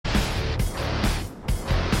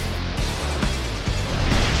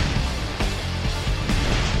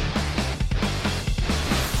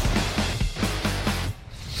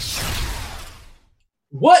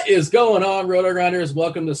What is going on, Roto Grinders?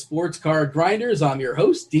 Welcome to Sports Card Grinders. I'm your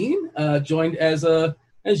host, Dean, joined as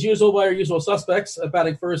usual by our usual suspects.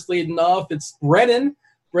 Batting first, leading off, it's Brennan.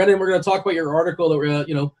 Brennan, we're going to talk about your article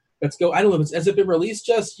that let's go. I don't know if has it been released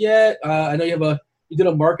just yet. I know you did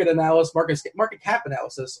a market cap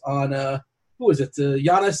analysis on who is it?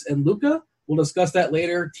 Giannis and Luka. We'll discuss that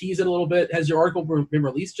later. Tease it a little bit. Has your article been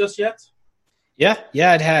released just yet? Yeah,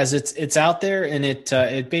 it has. It's out there, and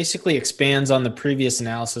it basically expands on the previous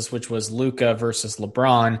analysis, which was Luka versus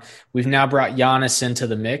LeBron. We've now brought Giannis into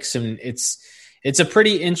the mix, and it's a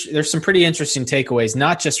there's some pretty interesting takeaways,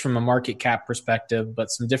 not just from a market cap perspective, but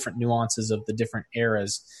some different nuances of the different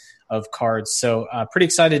eras of cards. So pretty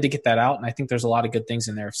excited to get that out, and I think there's a lot of good things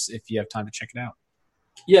in there if you have time to check it out.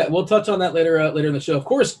 Yeah, we'll touch on that later in the show. Of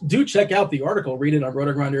course, do check out the article. Read it on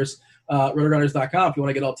rotogrinders.com if you want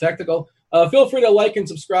to get all technical. Feel free to like and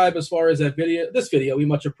subscribe as far as this video. We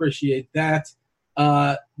much appreciate that.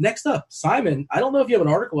 Next up, Simon, I don't know if you have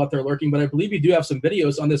an article out there lurking, but I believe you do have some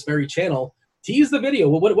videos on this very channel. Tease the video.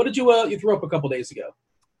 What did you throw up a couple days ago?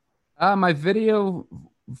 My video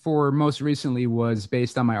for most recently was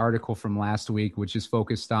based on my article from last week, which is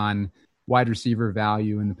focused on wide receiver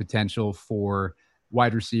value and the potential for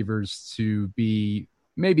wide receivers to be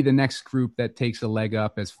maybe the next group that takes a leg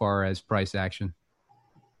up as far as price action.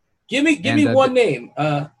 Give me one name.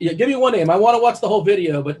 Give me one name. I want to watch the whole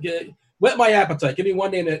video, but whet my appetite. Give me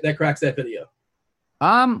one name that cracks that video.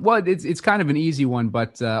 Well, it's kind of an easy one,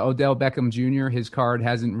 but Odell Beckham Jr., his card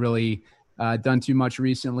hasn't really done too much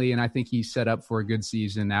recently, and I think he's set up for a good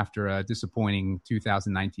season after a disappointing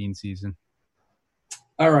 2019 season.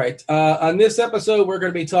 All right. On this episode, we're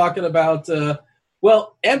going to be talking about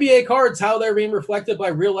NBA cards, how they're being reflected by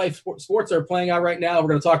real-life sports are playing out right now. We're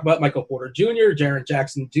going to talk about Michael Porter Jr., Jaren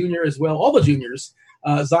Jackson Jr. as well, all the juniors,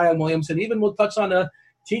 Zion Williamson. Even we'll touch on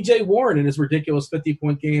T.J. Warren and his ridiculous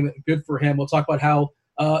 50-point game. Good for him. We'll talk about how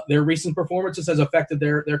their recent performances has affected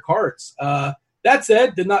their cards. That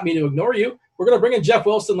said, did not mean to ignore you. We're going to bring in Geoff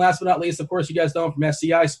Wilson, last but not least. Of course, you guys know him from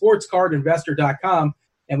SCI, sportscardinvestor.com,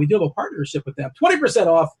 and we do have a partnership with them. 20%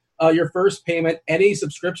 off your first payment, any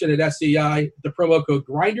subscription at SCI, the promo code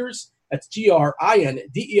GRINDERS. That's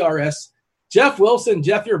GRINDERS. Geoff Wilson.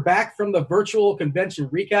 Geoff, you're back from the virtual convention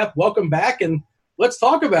recap. Welcome back, and let's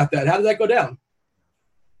talk about that. How did that go down?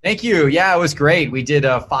 Thank you. Yeah, it was great. We did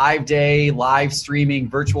a 5-day live streaming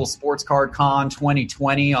virtual Sports Card Con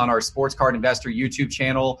 2020 on our Sports Card Investor YouTube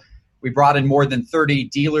channel. We brought in more than 30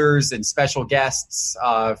 dealers and special guests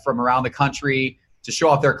from around the country to show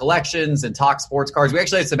off their collections and talk sports cards. We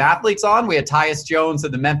actually had some athletes on. We had Tyus Jones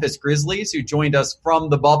of the Memphis Grizzlies, who joined us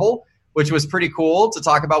from the bubble, which was pretty cool to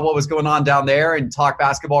talk about what was going on down there and talk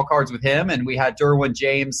basketball cards with him. And we had Derwin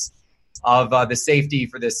James of the safety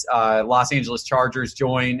for this Los Angeles Chargers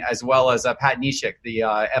join, as well as Pat Neshek, the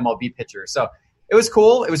MLB pitcher. So it was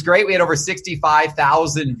cool. It was great. We had over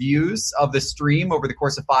 65,000 views of the stream over the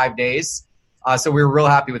course of 5 days. So we were real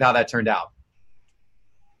happy with how that turned out.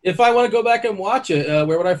 If I want to go back and watch it,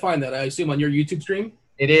 where would I find that? I assume on your YouTube stream?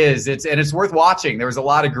 It is. It's worth watching. There was a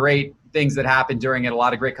lot of great things that happened during it, a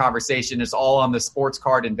lot of great conversation. It's all on the Sports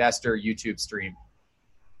Card Investor YouTube stream.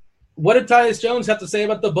 What did Tyus Jones have to say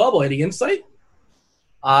about the bubble? Any insight?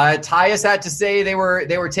 Tyus had to say they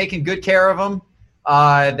were taking good care of him.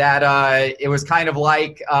 That it was kind of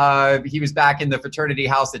like he was back in the fraternity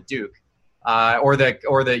house at Duke, or the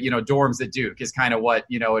dorms at Duke is kind of what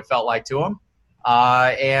it felt like to him.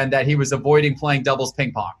 And that he was avoiding playing doubles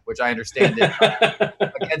ping pong, which I understand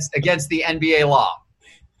against the NBA law.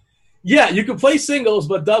 Yeah, you can play singles,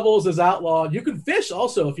 but doubles is outlawed. You can fish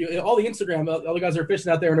also. All the Instagram, all the guys are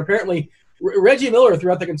fishing out there, and apparently Reggie Miller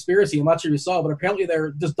threw out the conspiracy. I'm not sure you saw, but apparently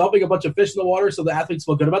they're just dumping a bunch of fish in the water so the athletes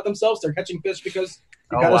feel good about themselves. They're catching fish because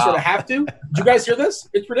you sort of have to. Did you guys hear this?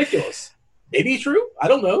 It's ridiculous. Maybe true. I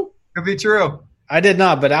don't know. Could be true. I did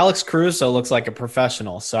not, but Alex Caruso looks like a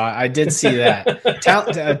professional, so I did see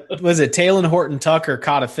that. Was it Talon Horton Tucker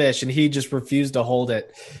caught a fish, and he just refused to hold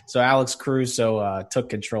it, so Alex Caruso took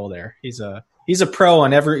control there. He's a pro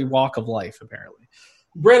on every walk of life, apparently.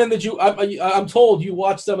 Brennan, I'm told you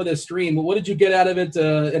watched some of this stream. What did you get out of it?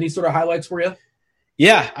 Any sort of highlights for you?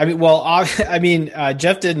 Yeah,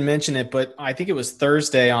 Geoff didn't mention it, but I think it was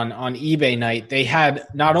Thursday on eBay night. They had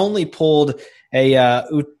not only pulled a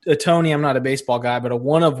Tony, I'm not a baseball guy, but a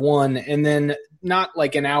 1 of 1. And then not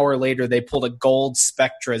like an hour later, they pulled a gold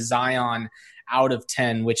Spectra Zion out of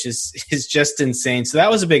 10, which is just insane. So that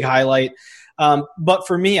was a big highlight. But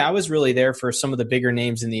for me, I was really there for some of the bigger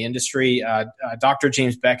names in the industry. Dr.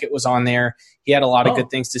 James Beckett was on there. He had a lot of good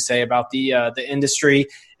things to say about the industry.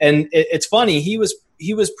 And it's funny. He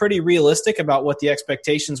he was pretty realistic about what the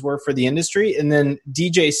expectations were for the industry. And then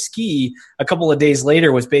DJ Ski a couple of days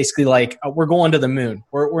later was basically like, we're going to the moon.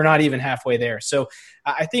 We're not even halfway there. So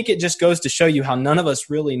I think it just goes to show you how none of us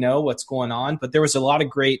really know what's going on. But there was a lot of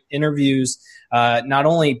great interviews, not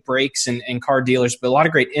only breaks and card dealers, but a lot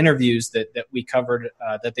of great interviews that we covered,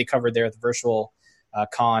 that they covered there at the virtual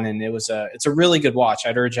con. And it's a really good watch.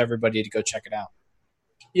 I'd urge everybody to go check it out.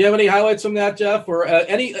 You have any highlights from that, Jeff, or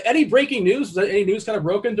any breaking news? Was any news kind of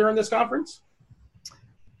broken during this conference?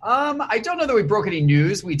 I don't know that we broke any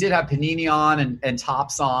news. We did have Panini on and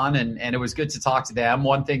Topps on, and it was good to talk to them.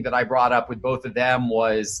 One thing that I brought up with both of them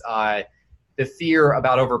was the fear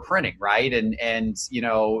about overprinting, right? And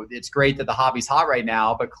it's great that the hobby's hot right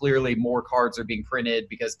now, but clearly more cards are being printed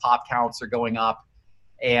because pop counts are going up.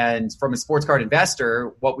 And from a sports card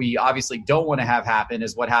investor, what we obviously don't want to have happen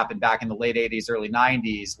is what happened back in the late 80s, early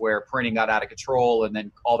 90s, where printing got out of control and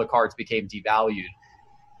then all the cards became devalued.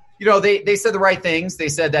 They said the right things. They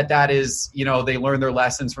said that is, they learned their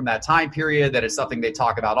lessons from that time period, that it's something they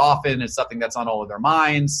talk about often. It's something that's on all of their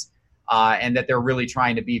minds, and that they're really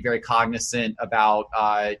trying to be very cognizant about,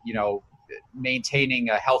 maintaining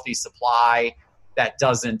a healthy supply that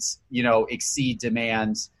doesn't, exceed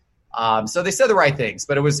demand. So they said the right things,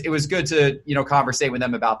 but it was good to, conversate with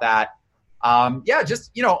them about that. A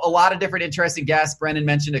lot of different interesting guests. Brennan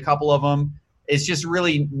mentioned a couple of them. It's just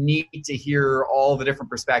really neat to hear all the different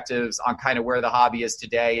perspectives on kind of where the hobby is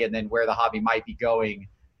today and then where the hobby might be going,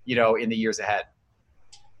 in the years ahead.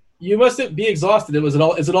 You must be exhausted. Is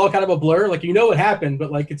it all kind of a blur? Like, what happened,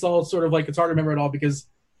 but like, it's all sort of like, it's hard to remember it all because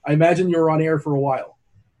I imagine you were on air for a while.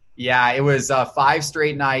 Yeah, it was 5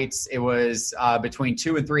 straight nights. It was between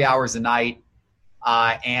 2 and 3 hours a night.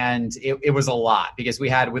 And it was a lot because we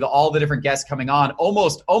had, with all the different guests coming on,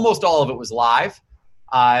 almost all of it was live.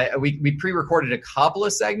 We pre-recorded a couple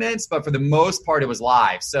of segments, but for the most part, it was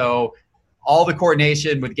live. So all the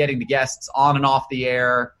coordination with getting the guests on and off the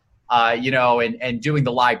air, and doing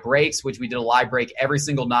the live breaks, which we did a live break every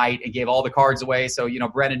single night and gave all the cards away. So,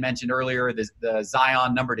 Brennan mentioned earlier the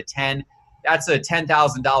Zion number to 10. That's a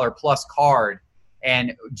 $10,000 plus card,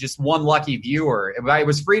 and just one lucky viewer. It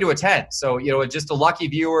was free to attend, so just a lucky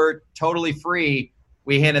viewer, totally free.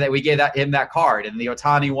 We gave him that card, and the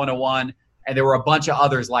Otani 101, and there were a bunch of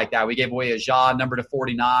others like that. We gave away a Ja number to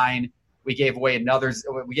 49. We gave away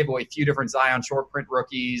a few different Zion short print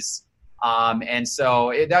rookies, and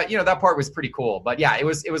so that part was pretty cool. But yeah, it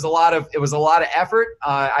was a lot of effort.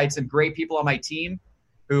 I had some great people on my team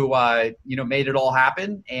who made it all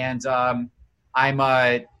happen, and I'm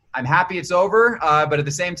happy it's over, but at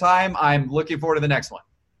the same time, I'm looking forward to the next one.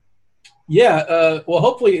 Yeah, well,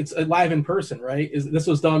 hopefully it's live in person, right? This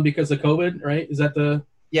was done because of COVID, right? Is that the?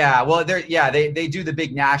 Yeah, well, they do the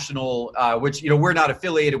big national, which we're not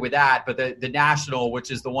affiliated with that, but the national,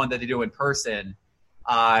 which is the one that they do in person,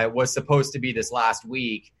 was supposed to be this last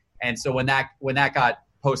week, and so when that got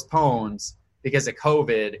postponed because of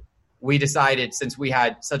COVID, we decided, since we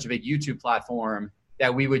had such a big YouTube platform,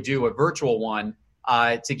 that we would do a virtual one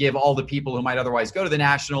to give all the people who might otherwise go to the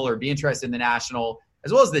national or be interested in the national,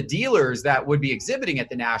 as well as the dealers that would be exhibiting at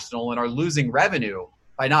the national and are losing revenue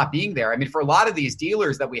by not being there. I mean, for a lot of these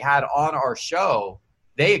dealers that we had on our show,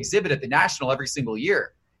 they exhibit at the national every single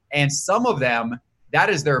year. And some of them, that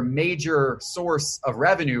is their major source of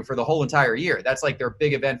revenue for the whole entire year. That's like their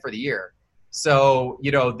big event for the year. So,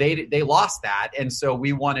 they lost that. And so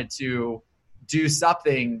we wanted to do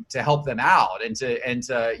something to help them out and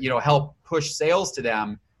to help push sales to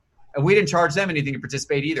them. And we didn't charge them anything to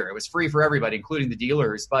participate either. It was free for everybody, including the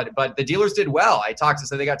dealers. But the dealers did well. I talked to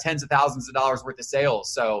them, they got tens of thousands of dollars worth of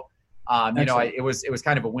sales. So, it was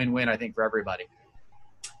kind of a win-win, I think, for everybody.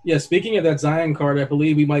 Yeah, speaking of that Zion card, I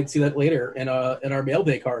believe we might see that later in our mail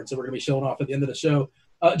day card. So we're going to be showing off at the end of the show.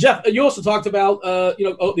 Jeff, you also talked about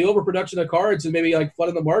the overproduction of cards and maybe like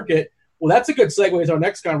flooding the market. Well, that's a good segue to our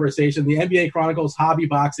next conversation. The NBA Chronicles hobby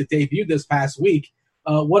box that debuted this past week.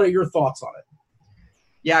 What are your thoughts on it?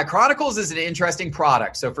 Yeah, Chronicles is an interesting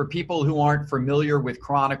product. So for people who aren't familiar with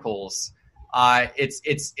Chronicles,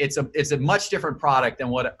 it's a much different product than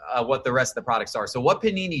what the rest of the products are. So what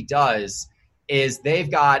Panini does is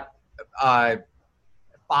they've got 5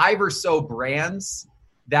 or so brands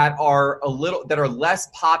that are less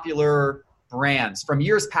popular brands from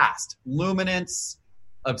years past. Luminance,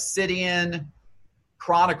 Obsidian,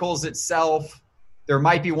 Chronicles itself. There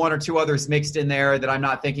might be 1 or 2 others mixed in there that I'm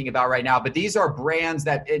not thinking about right now. But these are brands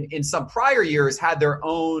that in some prior years had their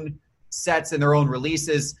own sets and their own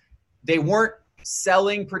releases. They weren't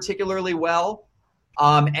selling particularly well.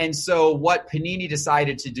 And so what Panini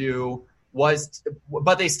decided to do was,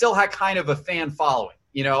 but they still had kind of a fan following,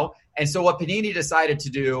 And so what Panini decided to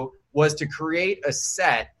do was to create a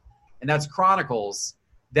set, and that's Chronicles,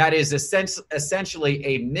 that is essentially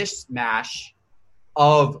a mishmash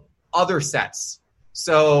of other sets.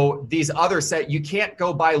 So these other you can't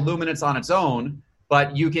go buy Luminance on its own,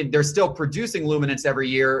 but they're still producing Luminance every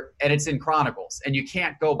year, and it's in Chronicles. And you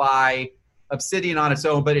can't go buy Obsidian on its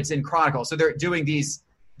own, but it's in Chronicles. So they're doing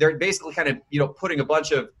they're basically kind of, putting a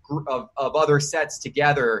bunch of other sets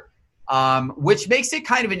together, which makes it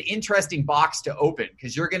kind of an interesting box to open,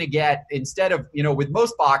 because you're going to get, instead of, with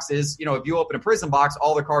most boxes, if you open a Prism box,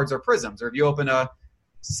 all the cards are Prisms, or if you open a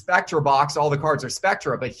Spectra box, all the cards are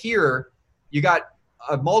Spectra. But here you got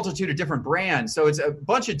a multitude of different brands. So it's a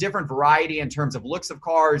bunch of different variety in terms of looks of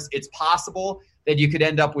cards. It's possible that you could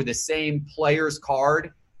end up with the same player's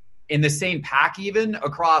card in the same pack, even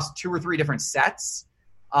across 2 or 3 different sets.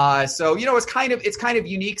 So, it's kind of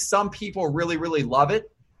unique. Some people really, really love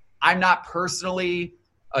it. I'm not personally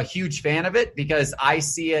a huge fan of it, because I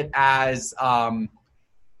see it as, none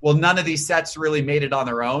of these sets really made it on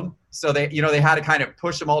their own. So they had to kind of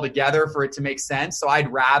push them all together for it to make sense. So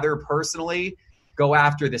I'd rather personally go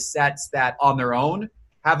after the sets that on their own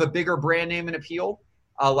have a bigger brand name and appeal,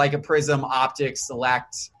 like a Prism, Optics,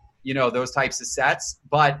 Select, those types of sets.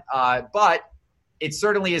 But it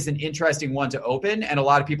certainly is an interesting one to open, and a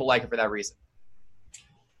lot of people like it for that reason.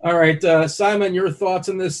 All right, Simon, your thoughts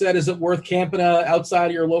on this set? Is it worth camping outside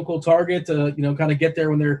of your local Target to, kind of get there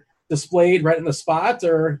when they're displayed right in the spot,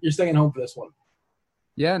 or you're staying home for this one?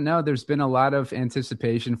 Yeah, no, there's been a lot of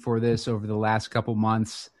anticipation for this over the last couple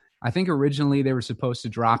months. I think originally they were supposed to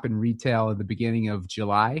drop in retail at the beginning of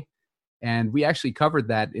July, and we actually covered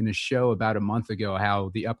that in a show about a month ago,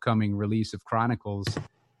 how the upcoming release of Chronicles,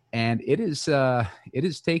 and it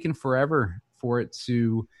is taken forever for it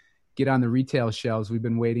to get on the retail shelves. We've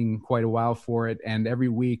been waiting quite a while for it, and every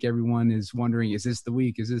week everyone is wondering, is this the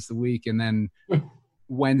week? Is this the week? And then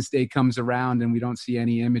Wednesday comes around and we don't see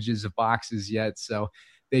any images of boxes yet. So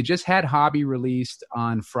they just had Hobby released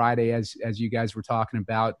on Friday, as you guys were talking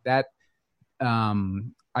about. That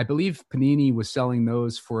I believe Panini was selling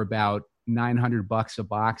those for about $900 a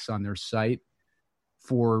box on their site.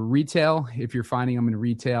 For retail, if you're finding them in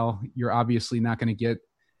retail, you're obviously not going to get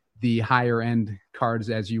the higher end cards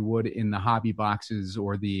as you would in the Hobby boxes,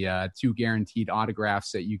 or the 2 guaranteed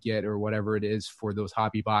autographs that you get, or whatever it is for those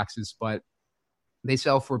Hobby boxes. But they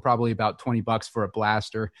sell for probably about $20 for a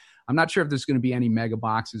blaster. I'm not sure if there's going to be any mega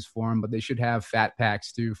boxes for them, but they should have fat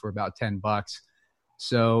packs too for about $10.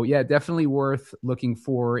 So yeah, definitely worth looking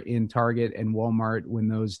for in Target and Walmart when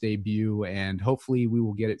those debut, and hopefully we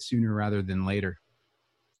will get it sooner rather than later.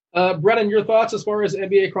 Brennan, your thoughts as far as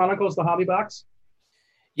NBA Chronicles, the Hobby box?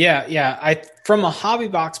 Yeah. From a Hobby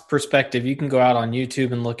box perspective, you can go out on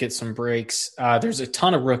YouTube and look at some breaks. There's a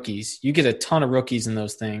ton of rookies. You get a ton of rookies in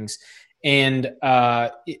those things. And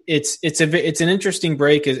it's an interesting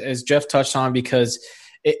break, as Geoff touched on, because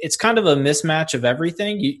it's kind of a mismatch of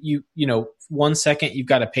everything. You know, 1 second you've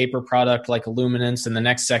got a paper product like a Luminance, and the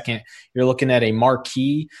next second you're looking at a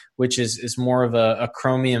marquee, which is more of a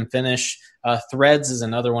chromium finish. Threads is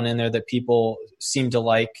another one in there that people seem to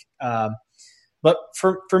like. But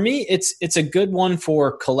for me, it's a good one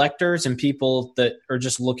for collectors and people that are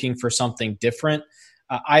just looking for something different.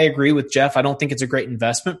 I agree with Geoff. I don't think it's a great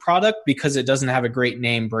investment product because it doesn't have a great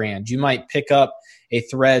name brand. You might pick up a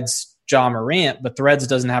Threads Ja Morant, but Threads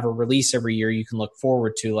doesn't have a release every year you can look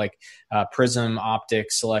forward to, like Prism,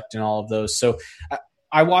 Optics, Select, and all of those. So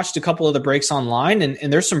I watched a couple of the breaks online,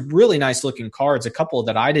 and there's some really nice looking cards, a couple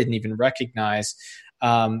that I didn't even recognize.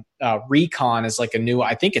 Recon is like a new,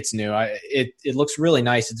 I think it's new. It looks really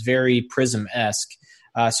nice. It's very Prism-esque.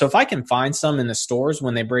 So if I can find some in the stores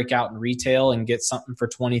when they break out in retail and get something for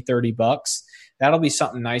 $20-$30, that'll be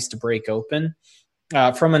something nice to break open.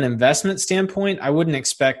 From an investment standpoint, I wouldn't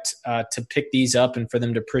expect to pick these up and for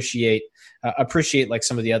them to appreciate like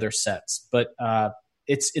some of the other sets. But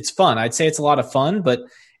it's fun. I'd say it's a lot of fun, but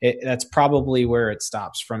that's probably where it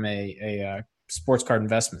stops from a sports card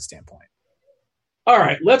investment standpoint. All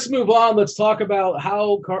right, let's move on. Let's talk about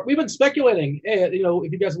how we've been speculating. Hey, if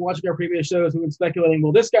you guys are watching our previous shows, we've been speculating,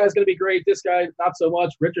 well, this guy's going to be great. This guy, not so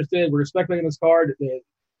much. We're interested. We're speculating this card.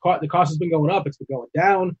 The cost has been going up. It's been going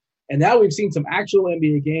down. And now we've seen some actual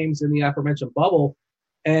NBA games in the aforementioned bubble.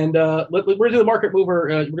 And we're going to do the market mover.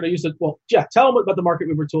 We're going to use it. Well, Geoff, tell them about the market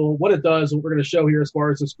mover tool, what it does, what we're going to show here as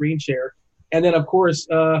far as the screen share. And then, of course,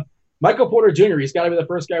 Michael Porter Jr., he's got to be the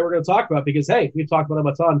first guy we're going to talk about because, hey, we've talked about him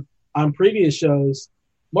a ton on previous shows.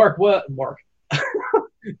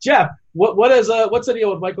 Geoff, what's the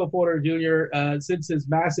deal with Michael Porter Jr. Since his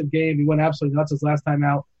massive game? He went absolutely nuts his last time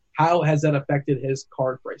out. How has that affected his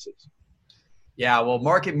card prices? Yeah, well,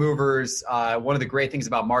 market movers, one of the great things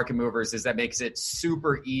about market movers is that makes it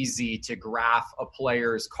super easy to graph a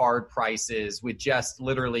player's card prices with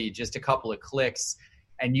literally just a couple of clicks.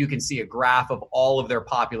 And you can see a graph of all of their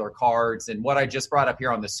popular cards. And what I just brought up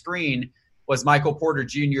here on the screen was Michael Porter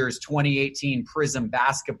Jr.'s 2018 Prism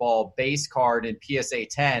Basketball base card in PSA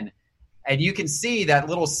 10. And you can see that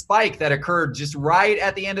little spike that occurred just right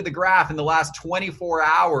at the end of the graph in the last 24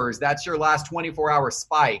 hours. That's your last 24-hour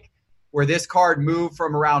spike, where this card moved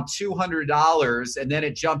from around $200 and then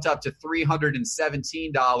it jumped up to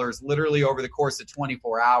 $317 literally over the course of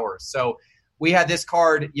 24 hours. So we had this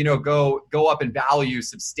card, go up in value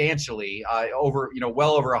substantially,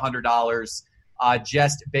 well over $100,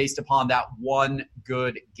 just based upon that one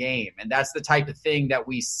good game. And that's the type of thing that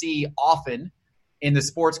we see often in the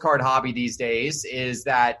sports card hobby these days, is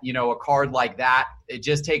that, a card like that, it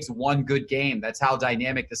just takes one good game. That's how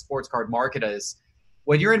dynamic the sports card market is.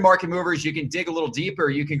 When you're in market movers, you can dig a little deeper.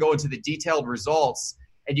 You can go into the detailed results,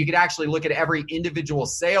 and you can actually look at every individual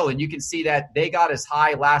sale, and you can see that they got as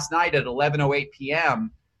high last night at 11:08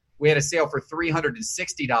 p.m. We had a sale for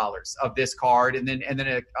 $360 of this card, and then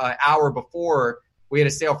an hour before we had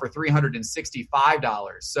a sale for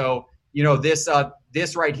 $365. So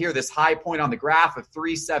this right here, this high point on the graph of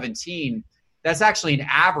 317, that's actually an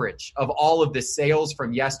average of all of the sales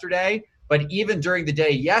from yesterday. But even during the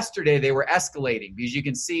day yesterday, they were escalating, because you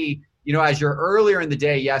can see, as you're earlier in the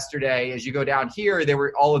day yesterday, as you go down here, they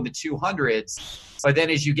were all in the 200s. But then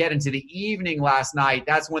as you get into the evening last night,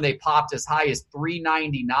 that's when they popped as high as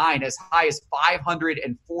 $399, as high as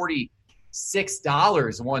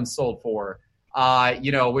 $546 one sold for,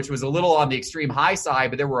 which was a little on the extreme high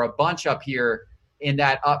side, but there were a bunch up here in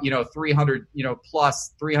that up, 300,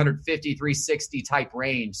 plus 350, 360 type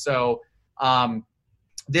range. So,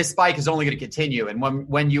 this spike is only going to continue. And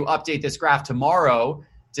when you update this graph tomorrow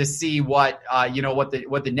to see what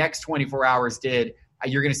the next 24 hours did,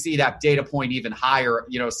 you're going to see that data point even higher,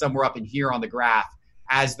 somewhere up in here on the graph,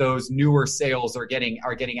 as those newer sales are getting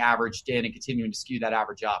averaged in and continuing to skew that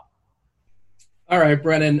average up. All right,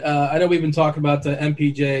 Brennan, I know we've been talking about the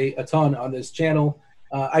MPJ a ton on this channel.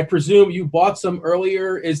 I presume you bought some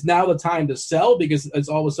earlier. Is now the time to sell because it's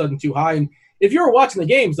all of a sudden too high? And if you were watching the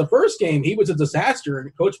games, the first game, he was a disaster,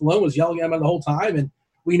 and Coach Malone was yelling at him the whole time. And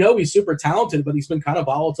we know he's super talented, but he's been kind of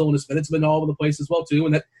volatile, and his minutes have been all over the place as well, too.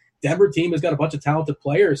 And that Denver team has got a bunch of talented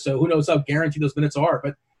players, so who knows how guaranteed those minutes are.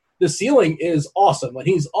 But the ceiling is awesome. When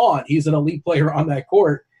he's on, he's an elite player on that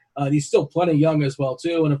court. He's still plenty young as well,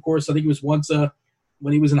 too. And, of course, I think he was once,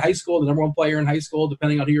 when he was in high school, the number one player in high school,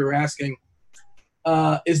 depending on who you're asking.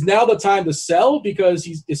 Is now the time to sell because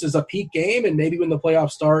this is a peak game, and maybe when the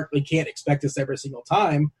playoffs start, they can't expect this every single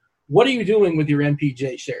time. What are you doing with your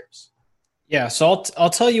MPJ shares? Yeah, so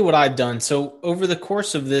I'll tell you what I've done. So over the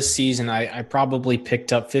course of this season, I probably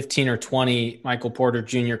picked up 15 or 20 Michael Porter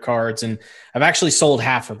Jr. cards, and I've actually sold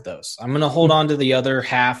half of those. I'm going to hold on to the other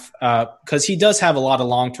half because he does have a lot of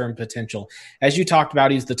long-term potential. As you talked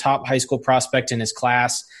about, he's the top high school prospect in his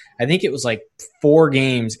class. I think it was like 4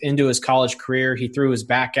 games into his college career, he threw his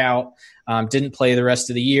back out, didn't play the rest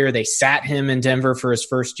of the year. They sat him in Denver for his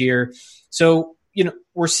first year. So,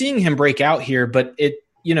 we're seeing him break out here, but it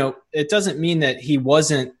doesn't mean that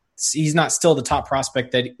he's not still the top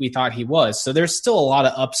prospect that we thought he was. So there's still a lot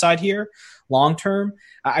of upside here long term.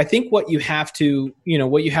 I think what you have to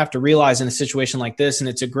realize in a situation like this, and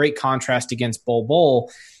it's a great contrast against Bol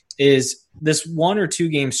Bol, is this 1 or 2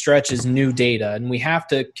 game stretch is new data, and we have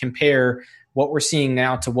to compare what we're seeing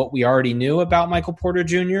now to what we already knew about Michael Porter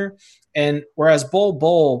Jr. And whereas Bol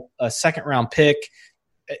Bol, a second round pick,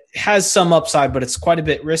 has some upside, but it's quite a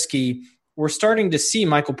bit risky. We're starting to see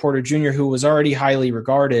Michael Porter Jr., who was already highly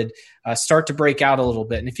regarded, start to break out a little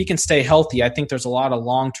bit. And if he can stay healthy, I think there's a lot of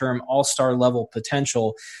long-term all-star level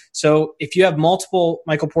potential. So if you have multiple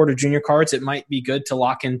Michael Porter Jr. cards, it might be good to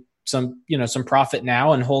lock in some profit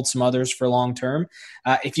now and hold some others for long-term.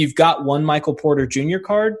 If you've got one Michael Porter Jr.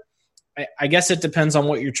 card, I guess it depends on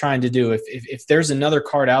what you're trying to do. If there's another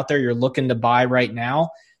card out there you're looking to buy right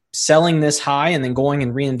now, selling this high and then going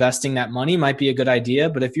and reinvesting that money might be a good idea.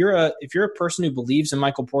 But if you're a person who believes in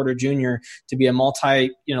Michael Porter Jr. to be a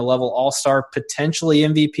level all-star, potentially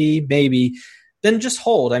MVP, maybe, then just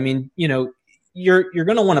hold. I mean, you're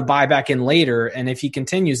going to want to buy back in later. And if he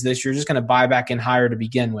continues this, you're just going to buy back in higher to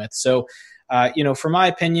begin with. So, for my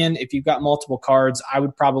opinion, if you've got multiple cards, I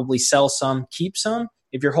would probably sell some, keep some.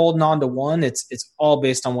 If you're holding on to one, it's all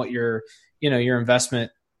based on what your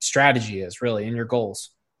investment strategy is really and your goals.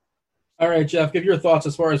 All right, Geoff, give your thoughts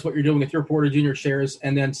as far as what you're doing with your Porter Jr. shares,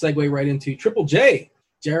 and then segue right into Triple J,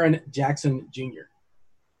 Jaren Jackson Jr.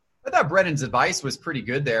 I thought Brennan's advice was pretty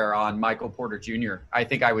good there on Michael Porter Jr. I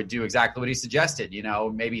think I would do exactly what he suggested.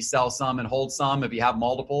 Maybe sell some and hold some if you have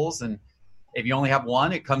multiples, and if you only have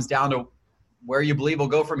one, it comes down to where you believe will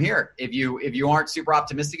go from here. If you aren't super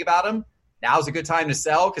optimistic about him, now's a good time to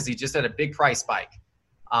sell because he just had a big price spike.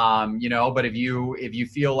 But if you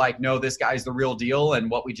feel like, no, this guy's the real deal,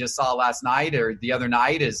 and what we just saw last night or the other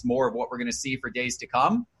night is more of what we're going to see for days to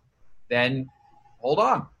come, then hold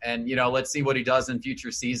on. And, let's see what he does in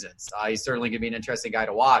future seasons. He's certainly going to be an interesting guy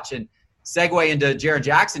to watch. And segue into Jaren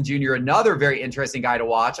Jackson Jr., another very interesting guy to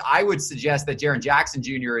watch. I would suggest that Jaren Jackson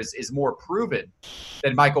Jr. is more proven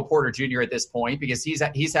than Michael Porter Jr. at this point, because he's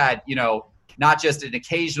had, not just an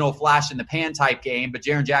occasional flash in the pan type game, but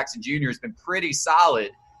Jaren Jackson Jr. has been pretty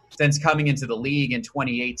solid since coming into the league in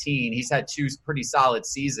 2018. He's had 2 pretty solid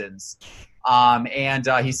seasons. And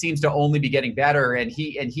he seems to only be getting better. And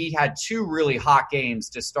he had 2 really hot games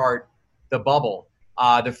to start the bubble.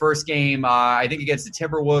 The first game, I think against the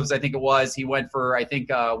Timberwolves, he went for,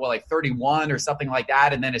 like 31 or something like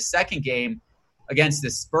that. And then his second game against the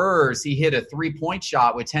Spurs, he hit a 3-point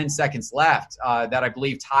shot with 10 seconds left that I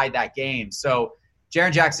believe tied that game. So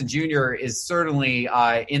Jaren Jackson Jr. is certainly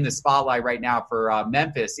in the spotlight right now for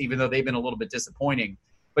Memphis, even though they've been a little bit disappointing.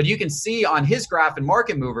 But you can see on his graph and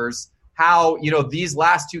market movers how, these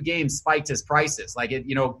last 2 games spiked his prices. Like,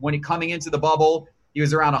 when coming into the bubble, he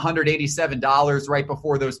was around $187 right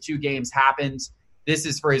before those 2 games happened. This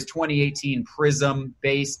is for his 2018 Prism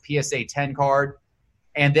base PSA 10 card.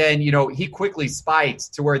 And then, he quickly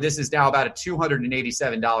spiked to where this is now about a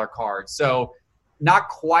 $287 card. So not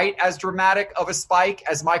quite as dramatic of a spike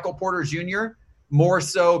as Michael Porter Jr., more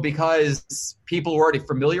so because people were already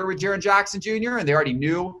familiar with Jaren Jackson Jr. and they already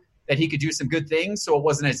knew that he could do some good things. So it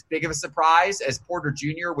wasn't as big of a surprise as Porter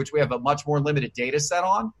Jr., which we have a much more limited data set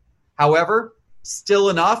on. However, still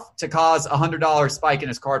enough to cause a $100 spike in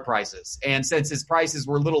his card prices. And since his prices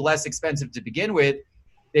were a little less expensive to begin with,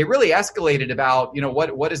 they really escalated about,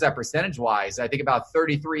 what is that percentage-wise? I think about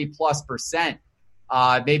 33+%.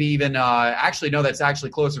 Maybe even that's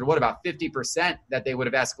actually closer to about 50% that they would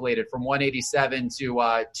have escalated from 187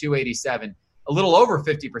 to 287, a little over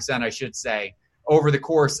 50%, I should say, over the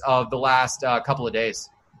course of the last couple of days.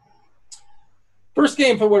 First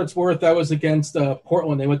game, for what it's worth, that was against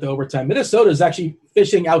Portland. They went to overtime. Minnesota is actually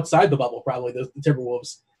fishing outside the bubble, probably, the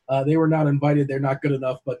Timberwolves. They were not invited. They're not good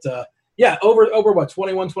enough. But, over what,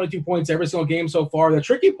 21, 22 points every single game so far. The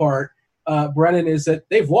tricky part, Brennan, is that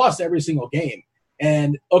they've lost every single game.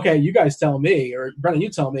 And, okay, you guys tell me, or Brennan, you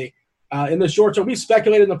tell me, in the short term, we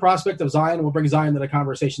speculated in the prospect of Zion. We'll bring Zion to the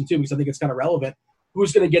conversation, too, because I think it's kind of relevant.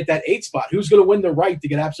 Who's going to get that 8 spot? Who's going to win the right to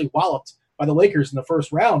get absolutely walloped by the Lakers in the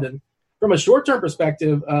first round? And from a short-term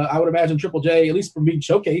perspective, I would imagine Triple J, at least from being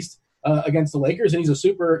showcased against the Lakers, and he's a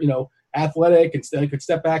super, athletic and could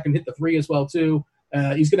step back and hit the 3 as well, too.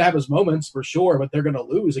 He's going to have his moments for sure, but they're going to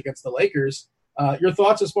lose against the Lakers. Your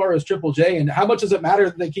thoughts as far as Triple J, and how much does it matter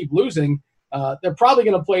that they keep losing? They're probably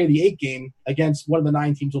going to play the 8 game against one of the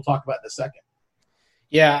 9 teams we'll talk about in a second.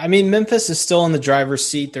 Yeah, I mean, Memphis is still in the driver's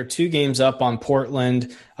seat. They're 2 games up on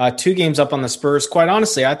Portland, 2 games up on the Spurs. Quite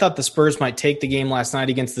honestly, I thought the Spurs might take the game last night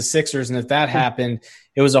against the Sixers, and if that happened,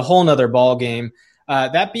 it was a whole nother ball game.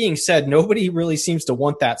 That being said, nobody really seems to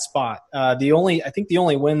want that spot. I think the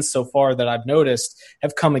only wins so far that I've noticed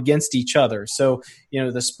have come against each other. So,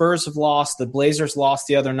 the Spurs have lost, the Blazers lost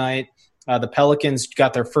the other night. The Pelicans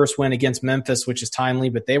got their first win against Memphis, which is timely,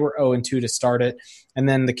 but they were 0-2 to start it. And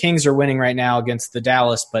then the Kings are winning right now against the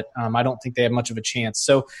Dallas, but I don't think they have much of a chance.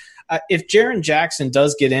 So if Jaren Jackson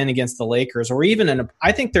does get in against the Lakers, or even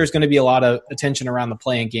I think there's going to be a lot of attention around the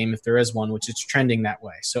play-in game if there is one, which is trending that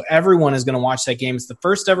way. So everyone is going to watch that game. It's the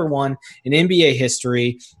first ever one in NBA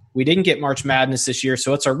history. We didn't get March Madness this year,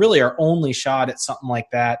 so it's really our only shot at something like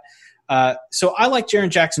that. So I like Jaren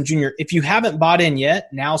Jackson Jr. If you haven't bought in yet,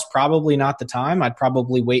 now's probably not the time. I'd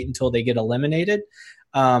probably wait until they get eliminated.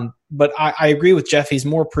 But I agree with Geoff. He's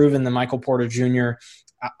more proven than Michael Porter Jr.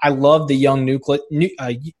 I love the young nucleus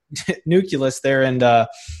there in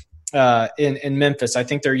Memphis. I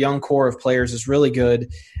think their young core of players is really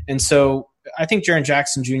good. And so I think Jaren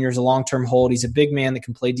Jackson Jr. is a long-term hold. He's a big man that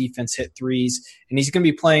can play defense, hit threes, and he's going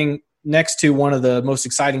to be playing next to one of the most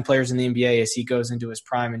exciting players in the NBA as he goes into his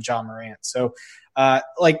prime in Ja Morant. So, I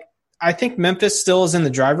think Memphis still is in the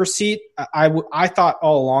driver's seat. I thought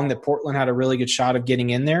all along that Portland had a really good shot of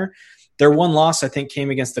getting in there. Their one loss, I think, came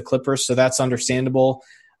against the Clippers, so that's understandable.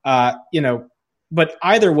 But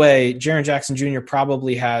either way, Jaren Jackson Jr.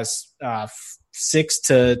 probably has 6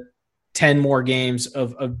 to 10 more games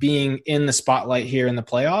of being in the spotlight here in the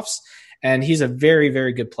playoffs. And he's a very,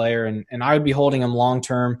 very good player, and I would be holding him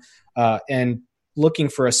long-term. And looking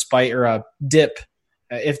for a spike or a dip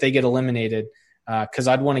if they get eliminated, because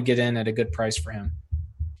I'd want to get in at a good price for him.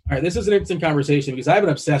 All right, this is an interesting conversation because I've been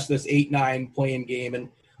obsessed with this 8-9 playing game, and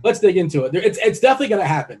let's dig into it. It's definitely going to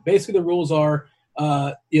happen. Basically, the rules are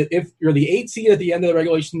if you're the 8 seed at the end of the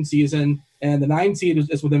regulation season and the 9 seed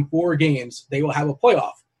is within 4 games, they will have a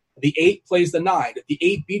playoff. The 8 plays the 9. If the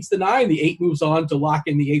 8 beats the 9, the 8 moves on to lock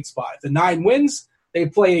in the 8 spot. If the 9 wins, they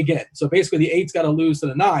play again. So basically, the 8's got to lose to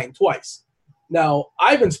the 9 twice. Now,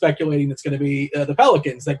 I've been speculating it's going to be the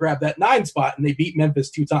Pelicans that grab that 9 spot, and they beat Memphis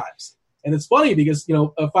 2 times. And it's funny because,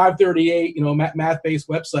 a 538, math-based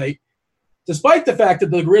website, despite the fact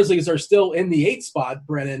that the Grizzlies are still in the 8 spot,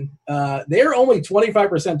 Brennan, they're only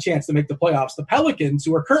 25% chance to make the playoffs. The Pelicans,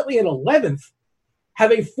 who are currently in 11th,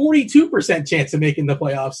 have a 42% chance of making the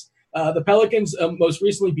playoffs. The Pelicans most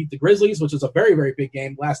recently beat the Grizzlies, which is a very, very big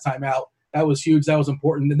game last time out. That was huge. That was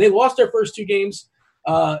important. And they lost their first 2 games.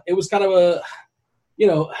 It was kind of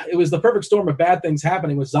it was the perfect storm of bad things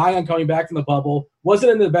happening with Zion coming back from the bubble.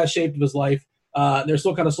 Wasn't in the best shape of his life. They're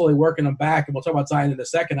still kind of slowly working him back. And we'll talk about Zion in a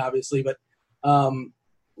second, obviously. But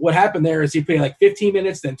what happened there is he played like 15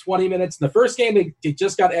 minutes, then 20 minutes. In the first game, they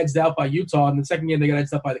just got edged out by Utah. In the second game, they got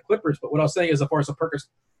edged out by the Clippers. But what I was saying is, as far as a perfect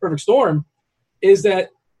storm, is that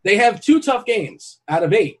they have 2 tough games out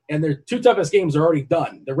of 8, and their 2 toughest games are already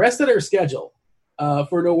done. The rest of their schedule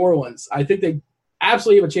for New Orleans, I think they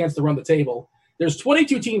absolutely have a chance to run the table. There's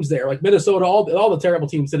 22 teams there, like Minnesota. All the terrible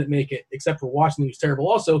teams didn't make it, except for Washington, who's terrible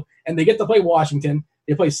also. And they get to play Washington.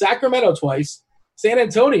 They play Sacramento twice, San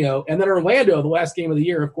Antonio, and then Orlando, the last game of the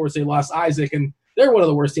year. Of course, they lost Isaac, and they're one of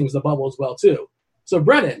the worst teams in the bubble as well, too. So,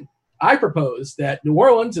 Brennan, I propose that New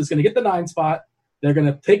Orleans is going to get the 9 spot. They're going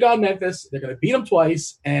to take on Memphis. They're going to beat them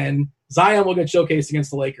twice, and Zion will get showcased against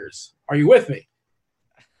the Lakers. Are you with me?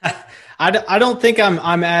 I don't think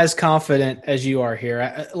I'm as confident as you are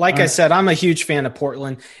here. Like I said, I'm a huge fan of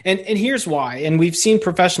Portland, and here's why. And we've seen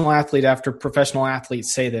professional athlete after professional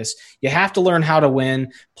athletes say this. You have to learn how to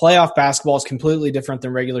win. Playoff basketball is completely different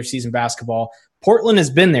than regular season basketball. Portland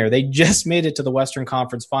has been there. They just made it to the Western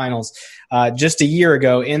Conference Finals just a year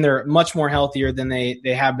ago, and they're much more healthier than they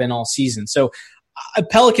have been all season. So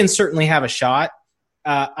Pelicans certainly have a shot.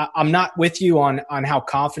 I'm not with you on how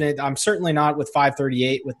confident. I'm certainly not with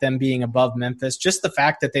 538 with them being above Memphis. Just the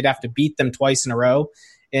fact that they'd have to beat them twice in a row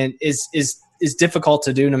and is difficult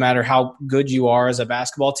to do no matter how good you are as a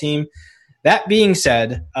basketball team. That being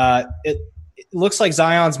said, it looks like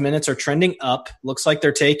Zion's minutes are trending up. Looks like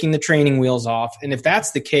they're taking the training wheels off. And if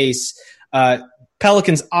that's the case,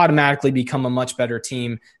 Pelicans automatically become a much better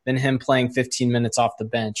team than him playing 15 minutes off the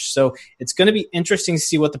bench. So it's going to be interesting to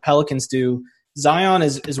see what the Pelicans do. Zion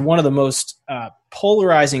is one of the most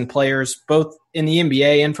polarizing players, both in the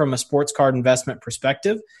NBA and from a sports card investment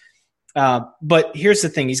perspective. But here's the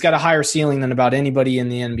thing. He's got a higher ceiling than about anybody in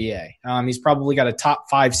the NBA. He's probably got a top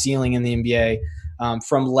 5 ceiling in the NBA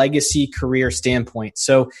from legacy career standpoint.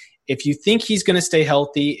 So if you think he's going to stay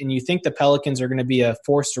healthy and you think the Pelicans are going to be a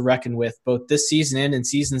force to reckon with both this season and in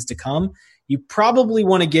seasons to come, you probably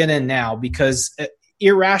want to get in now because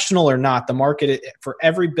irrational or not, the market, for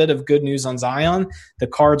every bit of good news on Zion, the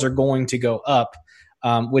cards are going to go up,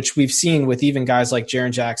 which we've seen with even guys like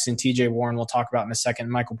Jaren Jackson, TJ Warren, we'll talk about in a second,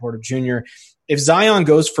 Michael Porter Jr. If Zion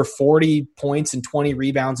goes for 40 points and 20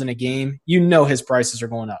 rebounds in a game, his prices are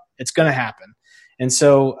going up. It's going to happen. And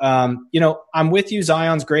so, I'm with you.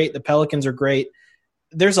 Zion's great. The Pelicans are great.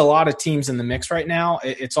 There's a lot of teams in the mix right now.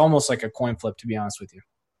 It's almost like a coin flip, to be honest with you.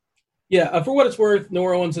 Yeah, for what it's worth, New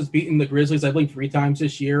Orleans has beaten the Grizzlies, I believe, 3 times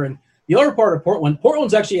this year. And the other part of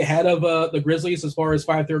Portland's actually ahead of the Grizzlies as far as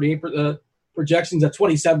 538 projections at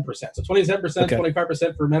 27%. So 27%, okay.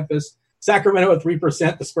 25% for Memphis. Sacramento at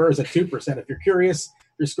 3%. The Spurs at 2%. If you're curious,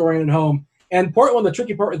 you're scoring at home. And Portland, the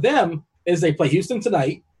tricky part with them is they play Houston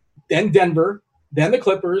tonight, then Denver, then the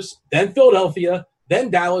Clippers, then Philadelphia, then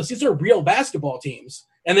Dallas. These are real basketball teams.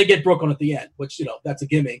 And they get Brooklyn at the end, which, that's a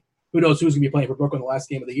gimme. Who knows who's going to be playing for Brooklyn the last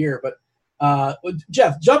game of the year. But,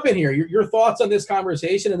 Jeff, jump in here. Your thoughts on this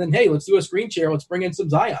conversation, and then, hey, let's do a screen share. Let's bring in some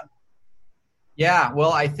Zion. Yeah,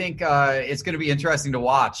 well, I think it's going to be interesting to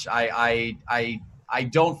watch. I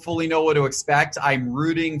don't fully know what to expect. I'm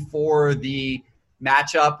rooting for the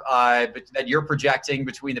matchup that you're projecting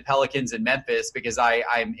between the Pelicans and Memphis because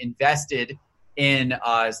I'm invested in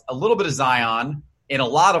a little bit of Zion, in a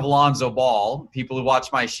lot of Lonzo Ball. People who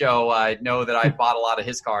watch my show know that I bought a lot of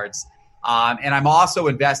his cards. And I'm also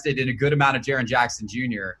invested in a good amount of Jaren Jackson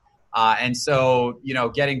Jr. And so,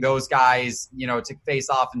 getting those guys, to face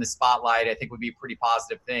off in the spotlight, I think would be a pretty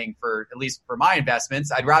positive thing for, at least for my investments.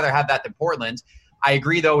 I'd rather have that than Portland. I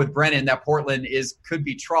agree, though, with Brennan that Portland could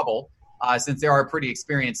be trouble. since they are a pretty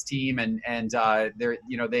experienced team and they're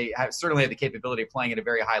they certainly have the capability of playing at a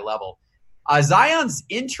very high level. Zion's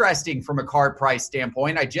interesting from a card price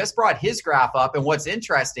standpoint. I just brought his graph up, and what's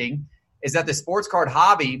interesting is that the sports card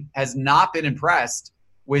hobby has not been impressed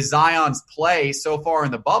with Zion's play so far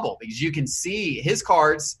in the bubble, because you can see his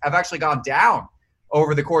cards have actually gone down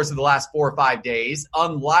over the course of the last 4 or 5 days,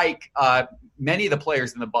 unlike many of the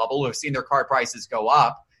players in the bubble who have seen their card prices go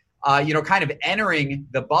up. Kind of entering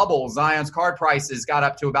the bubble, Zion's card prices got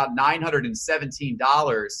up to about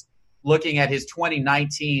 $917 looking at his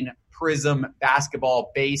 2019 Prism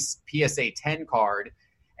Basketball base PSA 10 card.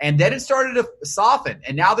 And then it started to soften.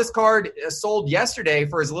 And now this card sold yesterday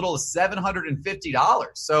for as little as $750.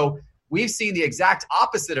 So we've seen the exact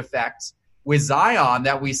opposite effect with Zion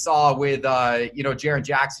that we saw with, Jaren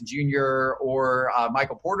Jackson Jr. or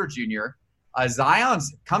Michael Porter Jr.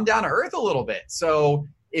 Zion's come down to earth a little bit. So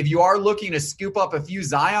if you are looking to scoop up a few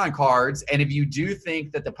Zion cards, and if you do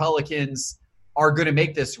think that the Pelicans are going to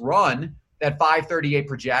make this run that 538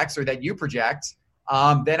 projects, or that you project,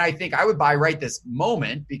 then I think I would buy right this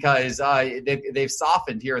moment, because they've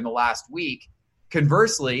softened here in the last week.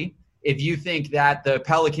 Conversely, if you think that the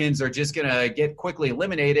Pelicans are just going to get quickly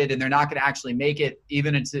eliminated and they're not going to actually make it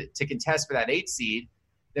even to contest for that 8 seed,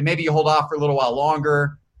 then maybe you hold off for a little while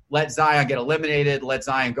longer, let Zion get eliminated, let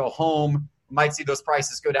Zion go home. You might see those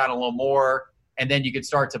prices go down a little more, and then you could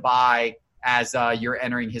start to buy as you're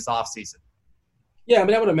entering his offseason. Yeah, I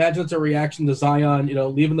mean, I would imagine it's a reaction to Zion,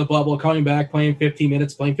 leaving the bubble, coming back, playing 15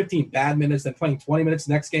 minutes, playing 15 bad minutes, then playing 20 minutes.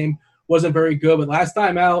 Next game wasn't very good. But last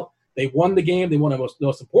time out, they won the game. They won the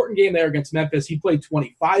most important game there against Memphis. He played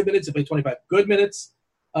 25 minutes. He played 25 good minutes.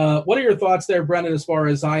 What are your thoughts there, Brennan, as far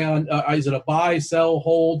as Zion? Is it a buy, sell,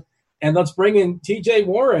 hold? And let's bring in TJ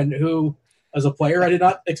Warren, who, as a player, I did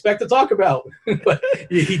not expect to talk about. But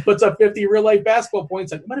he puts up 50 real-life basketball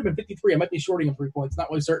points. It might have been 53. I might be shorting him 3 points. Not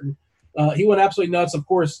really certain. He went absolutely nuts. Of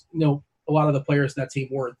course, a lot of the players in that team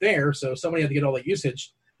weren't there, so somebody had to get all the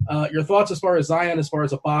usage. Your thoughts as far as Zion, as far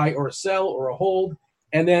as a buy or a sell or a hold?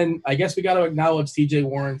 And then I guess we got to acknowledge TJ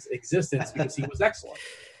Warren's existence because he was excellent.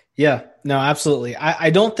 Yeah, no, absolutely. I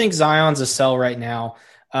don't think Zion's a sell right now.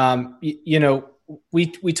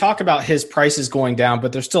 We talk about his prices going down,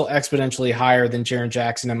 but they're still exponentially higher than Jaren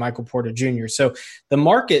Jackson and Michael Porter Jr. So the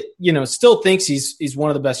market, still thinks he's one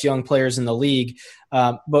of the best young players in the league.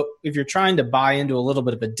 But if you're trying to buy into a little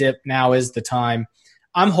bit of a dip, now is the time.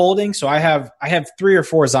 I'm holding. So I have 3 or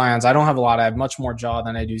 4 Zions. I don't have a lot. I have much more jaw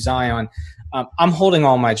than I do Zion. I'm holding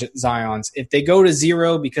all my Zions. If they go to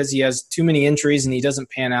 0 because he has too many injuries and he doesn't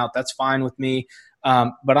pan out, that's fine with me.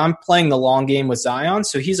 But I'm playing the long game with Zion,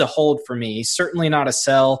 so he's a hold for me. He's certainly not a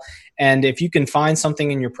sell. And if you can find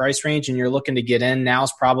something in your price range and you're looking to get in,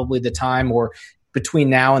 now's probably the time, or between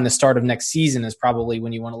now and the start of next season is probably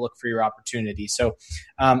when you want to look for your opportunity. So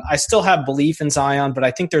I still have belief in Zion, but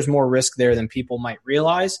I think there's more risk there than people might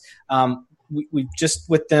realize. We just,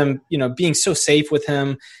 with them, being so safe with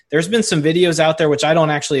him, there's been some videos out there, which I don't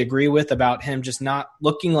actually agree with, about him just not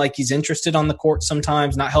looking like he's interested on the court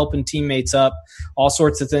sometimes, not helping teammates up, all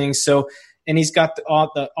sorts of things. So, and he's got the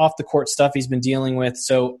off the court stuff he's been dealing with.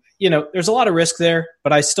 So, there's a lot of risk there,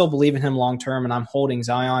 but I still believe in him long-term, and I'm holding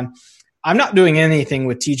Zion. I'm not doing anything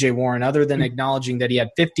with TJ Warren other than acknowledging that he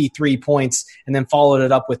had 53 points and then followed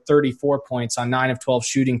it up with 34 points on 9 of 12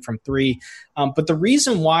 shooting from 3. But the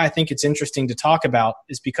reason why I think it's interesting to talk about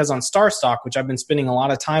is because on StarStock, which I've been spending a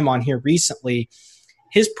lot of time on here recently,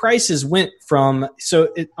 his prices went from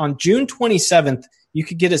on June 27th, you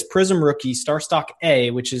could get his Prism Rookie StarStock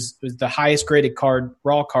A, which is the highest graded card,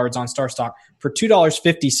 raw cards on StarStock, for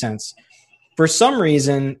 $2.50. For some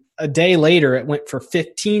reason, a day later, it went for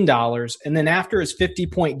 $15. And then after his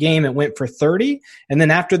 50-point game, it went for $30. And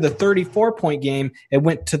then after the 34-point game, it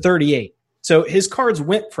went to $38. So his cards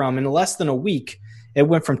went from, in less than a week, it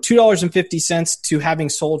went from $2.50 to having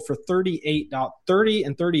sold for $30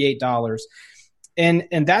 and $38.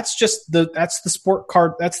 And that's just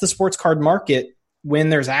the sports card market when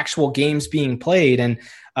there's actual games being played. And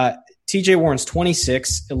TJ Warren's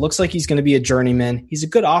 26. It looks like he's going to be a journeyman. He's a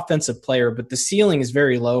good offensive player, but the ceiling is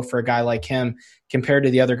very low for a guy like him compared to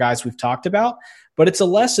the other guys we've talked about. But it's a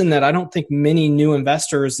lesson that I don't think many new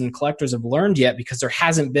investors and collectors have learned yet, because there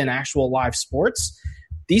hasn't been actual live sports.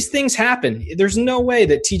 These things happen. There's no way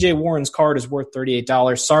that TJ Warren's card is worth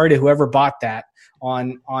 $38. Sorry to whoever bought that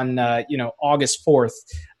on August 4th.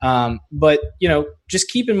 But just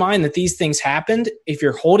keep in mind that these things happened. If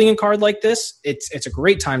you're holding a card like this, it's a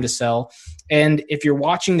great time to sell. And if you're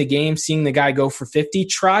watching the game, seeing the guy go for 50,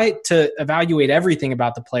 try to evaluate everything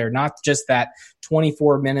about the player, not just that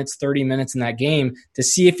 24 minutes, 30 minutes in that game, to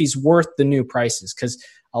see if he's worth the new prices. Because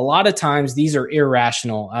a lot of times these are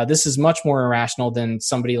irrational. This is much more irrational than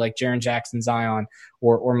somebody like Jaren Jackson Zion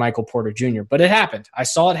or Michael Porter Jr. But it happened. I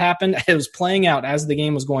saw it happen. It was playing out as the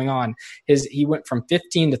game was going on. He went from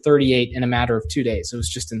 15 to 38 in a matter of 2 days. It was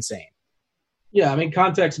just insane. Yeah, I mean,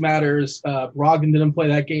 context matters. Brogdon didn't play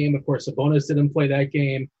that game. Of course, Sabonis didn't play that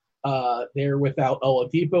game. They're without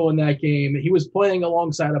Oladipo in that game. He was playing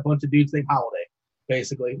alongside a bunch of dudes named Holiday,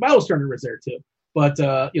 basically. Miles Turner was there too. But,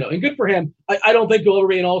 and good for him. I don't think he'll ever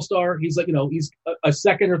be an all-star. He's he's a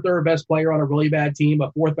second or third best player on a really bad team,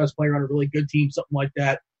 a fourth best player on a really good team, something like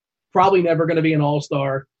that. Probably never going to be an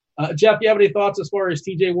all-star. Jeff, do you have any thoughts as far as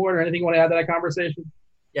TJ Warren or anything you want to add to that conversation?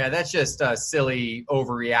 Yeah, that's just a silly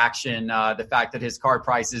overreaction. The fact that his card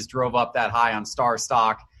prices drove up that high on Star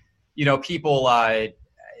Stock. People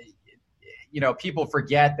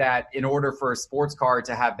forget that in order for a sports card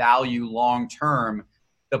to have value long term,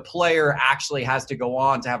 the player actually has to go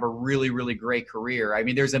on to have a really, really great career. I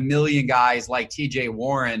mean, there's a million guys like TJ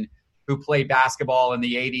Warren who played basketball in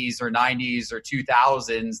the 80s or 90s or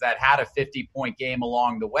 2000s that had a 50-point game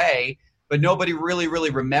along the way, but nobody really, really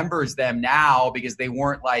remembers them now because they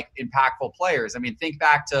weren't like impactful players. I mean, think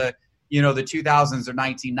back to, the 2000s or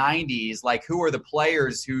 1990s, like who are the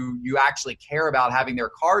players who you actually care about having their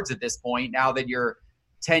cards at this point now that you're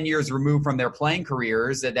 10 years removed from their playing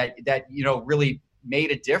careers that really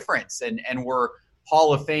made a difference and were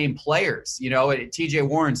Hall of Fame players. TJ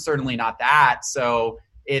Warren's certainly not that. So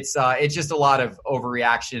it's just a lot of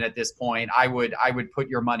overreaction at this point. I would put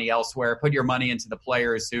your money elsewhere, put your money into the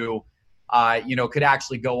players who could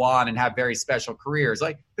actually go on and have very special careers,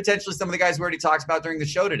 like potentially some of the guys we already talked about during the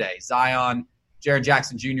show today, Zion, Jaren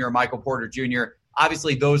Jackson Jr., Michael Porter Jr.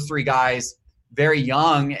 Obviously, those three guys, very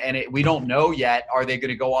young, and we don't know yet, are they going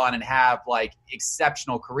to go on and have like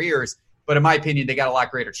exceptional careers? But in my opinion, they got a lot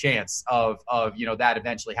greater chance of that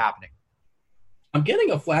eventually happening. I'm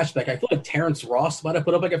getting a flashback. I feel like Terrence Ross might have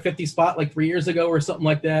put up like a 50 spot like 3 years ago or something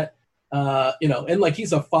like that. And like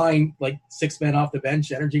he's a fine like 6-man off the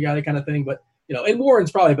bench energy guy kind of thing. But and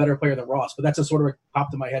Warren's probably a better player than Ross. But that's just sort of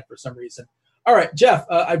popped in my head for some reason. All right, Jeff.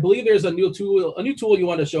 I believe there's a new tool you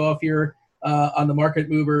want to show off here on the market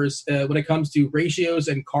movers when it comes to ratios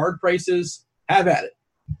and card prices. Have at it.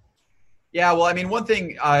 Yeah, well, I mean, one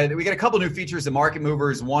thing, we got a couple new features in Market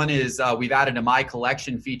Movers. One is we've added a My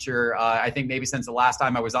Collection feature, I think maybe since the last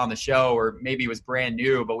time I was on the show, or maybe it was brand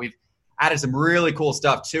new, but we've added some really cool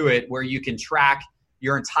stuff to it where you can track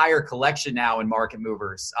your entire collection now in Market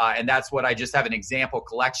Movers. And that's what I just have an example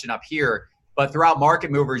collection up here. But throughout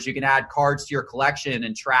Market Movers, you can add cards to your collection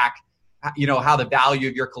and track, how the value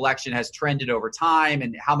of your collection has trended over time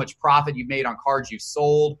and how much profit you've made on cards you've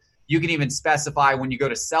sold. You can even specify when you go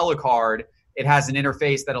to sell a card, it has an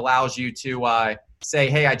interface that allows you to say,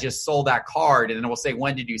 hey, I just sold that card. And then it will say,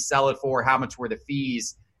 when did you sell it for? How much were the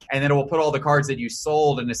fees? And then it will put all the cards that you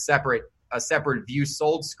sold in a separate view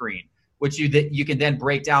sold screen, which you can then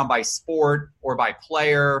break down by sport or by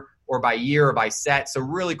player or by year or by set. So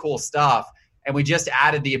really cool stuff. And we just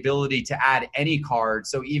added the ability to add any card.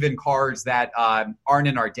 So even cards that aren't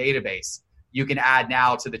in our database, you can add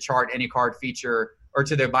now to the chart any card feature or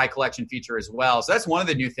to the My Collection feature as well. So that's one of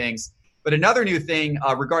the new things. But another new thing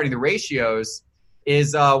regarding the ratios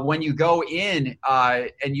is when you go in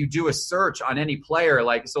and you do a search on any player,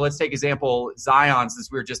 so let's take example Zion, since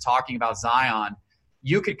we were just talking about Zion.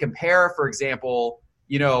 You could compare, for example,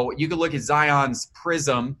 you could look at Zion's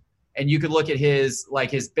Prism and you could look at his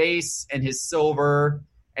base and his silver,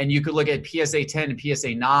 and you could look at PSA 10 and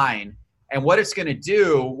PSA 9. And what it's going to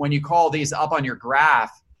do when you call these up on your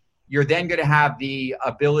graph, you're then going to have the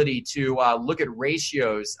ability to look at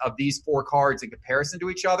ratios of these four cards in comparison to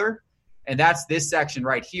each other. And that's this section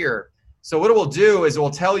right here. So what it will do is it will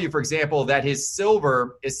tell you, for example, that his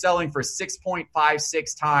silver is selling for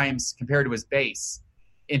 6.56 times compared to his base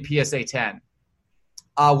in PSA 10.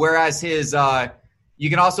 Whereas his, you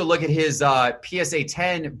can also look at his PSA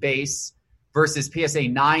 10 base versus PSA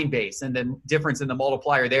 9 base. And the difference in the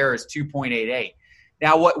multiplier there is 2.88.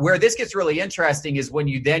 Now, where this gets really interesting is when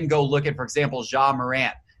you then go look at, for example, Ja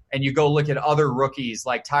Morant, and you go look at other rookies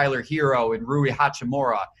like Tyler Hero and Rui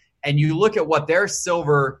Hachimura, and you look at what their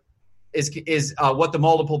silver is what the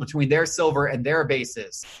multiple between their silver and their base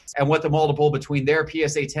is, and what the multiple between their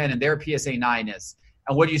PSA 10 and their PSA 9 is.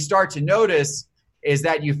 And what you start to notice is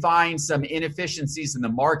that you find some inefficiencies in the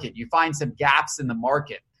market. You find some gaps in the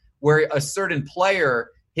market where a certain player,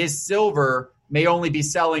 his silver may only be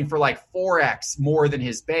selling for like 4x more than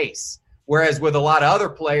his base. Whereas with a lot of other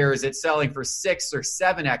players, it's selling for 6 or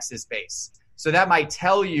 7x his base. So that might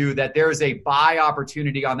tell you that there's a buy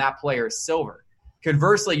opportunity on that player's silver.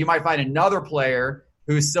 Conversely, you might find another player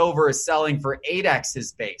whose silver is selling for 8x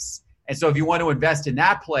his base. And so if you want to invest in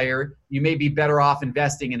that player, you may be better off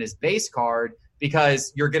investing in his base card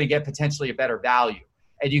because you're going to get potentially a better value.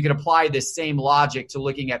 And you can apply this same logic to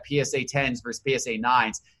looking at PSA 10s versus PSA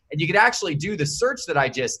 9s. And you could actually do the search that I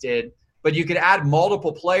just did, but you could add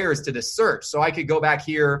multiple players to the search. So I could go back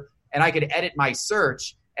here and I could edit my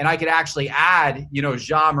search, and I could actually add,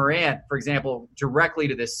 Ja Morant, for example, directly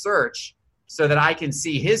to this search so that I can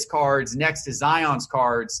see his cards next to Zion's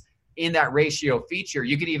cards in that ratio feature.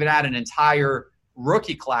 You could even add an entire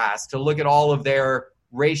rookie class to look at all of their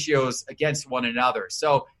ratios against one another.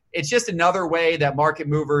 So it's just another way that Market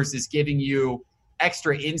Movers is giving you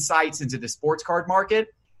extra insights into the sports card market.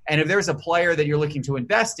 And if there's a player that you're looking to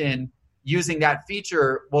invest in, using that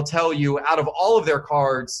feature will tell you out of all of their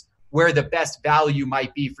cards where the best value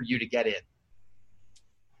might be for you to get in.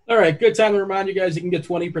 All right, good time to remind you guys you can get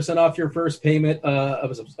 20% off your first payment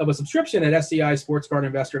of a subscription at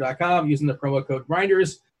SCISportsCardInvestor.com using the promo code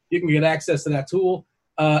Grinders. You can get access to that tool.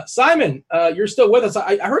 Simon, you're still with us.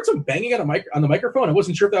 I heard some banging on the microphone. I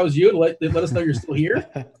wasn't sure if that was you. Let us know you're still here.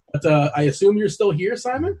 But I assume you're still here,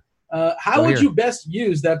 Simon. How would you best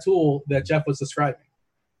use that tool that Geoff was describing?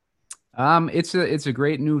 It's a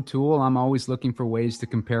great new tool. I'm always looking for ways to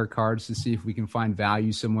compare cards to see if we can find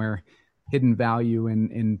value somewhere, hidden value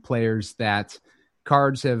in players that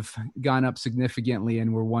cards have gone up significantly,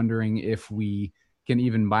 and we're wondering if we can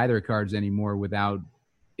even buy their cards anymore without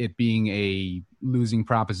it being a losing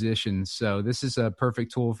proposition. So this is a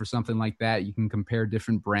perfect tool for something like that. You can compare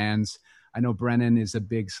different brands. I know Brennan is a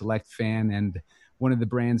big Select fan, and one of the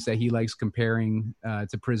brands that he likes comparing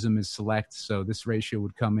to Prism is Select. So this ratio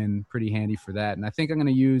would come in pretty handy for that. And I think I'm going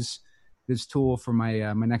to use this tool for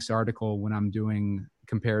my my next article when I'm doing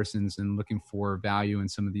comparisons and looking for value in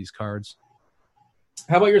some of these cards.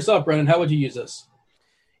 How about yourself, Brennan? How would you use this?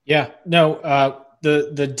 Yeah, no,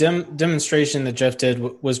 the demonstration that Geoff did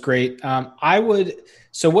was great.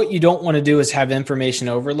 So what you don't want to do is have information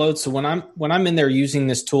overload. So when I'm in there using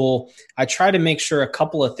this tool, I try to make sure a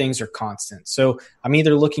couple of things are constant. So I'm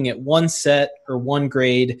either looking at one set or one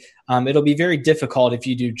grade. It'll be very difficult if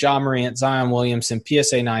you do Ja Morant, Zion Williamson,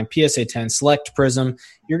 PSA 9, PSA 10, Select Prism.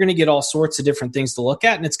 You're going to get all sorts of different things to look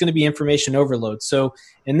at, and it's going to be information overload. So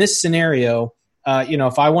in this scenario,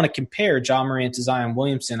 if I want to compare Ja Morant to Zion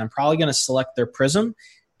Williamson, I'm probably going to select their Prism,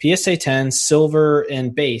 PSA 10, silver,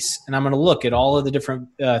 and base, and I'm going to look at all of the different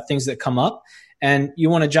things that come up, and you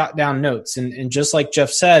want to jot down notes. And just like Geoff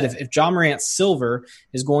said, if Ja Morant's silver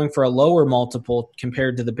is going for a lower multiple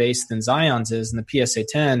compared to the base than Zion's is in the PSA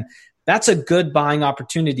 10, that's a good buying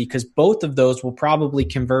opportunity because both of those will probably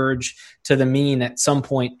converge to the mean at some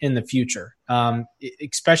point in the future,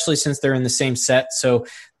 especially since they're in the same set. So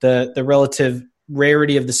the relative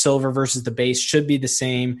rarity of the silver versus the base should be the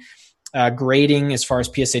same. Grading as far as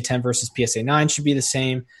PSA 10 versus PSA 9 should be the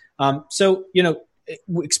same.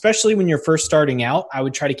 Especially when you're first starting out, I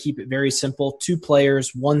would try to keep it very simple. 2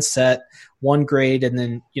 players, 1 set, 1 grade, and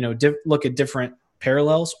then, look at different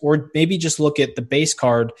parallels, or maybe just look at the base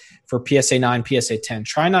card for PSA 9, PSA 10.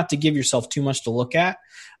 Try not to give yourself too much to look at,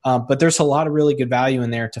 but there's a lot of really good value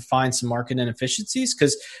in there to find some market inefficiencies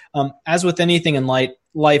because as with anything in life,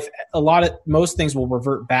 most things will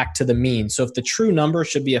revert back to the mean. So if the true number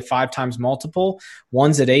should be a 5 times multiple,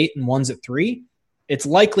 one's at 8 and one's at 3, it's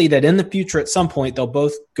likely that in the future at some point they'll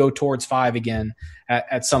both go towards 5 again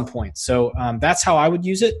at some point. So that's how I would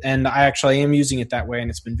use it, and I actually am using it that way,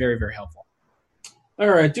 and it's been very, very helpful. All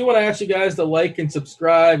right, I do want to ask you guys to like and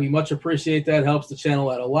subscribe. We much appreciate that. It helps the channel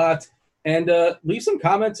out a lot. And leave some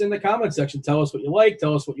comments in the comment section. Tell us what you like.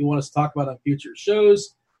 Tell us what you want us to talk about on future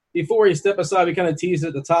shows. Before we step aside, we kind of teased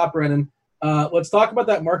at the top, Brennan. Let's talk about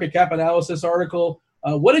that market cap analysis article.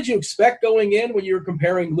 What did you expect going in when you were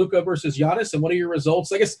comparing Luka versus Giannis, and what are your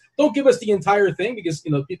results? I guess don't give us the entire thing because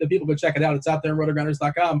the people go check it out. It's out there on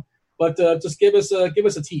rotogrinders.com. But just give us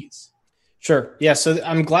a tease. Sure. Yeah. So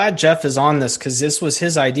I'm glad Geoff is on this because this was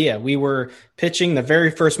his idea. We were pitching the very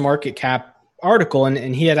first market cap article,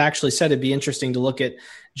 and he had actually said it'd be interesting to look at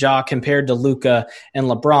Ja compared to Luka and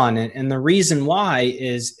LeBron. And the reason why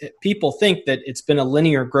is people think that it's been a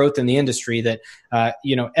linear growth in the industry that,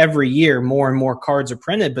 every year more and more cards are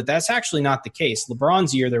printed, but that's actually not the case.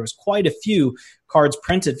 LeBron's year, there was quite a few cards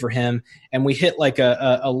printed for him, and we hit like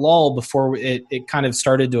a lull before it kind of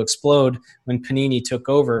started to explode when Panini took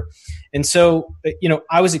over. And so,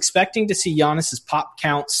 I was expecting to see Giannis's pop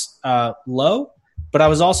counts low, but I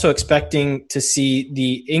was also expecting to see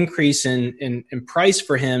the increase in price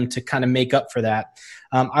for him to kind of make up for that.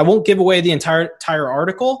 I won't give away the entire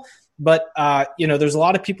article, but there's a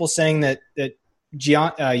lot of people saying that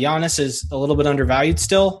Giannis is a little bit undervalued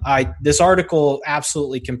still. This article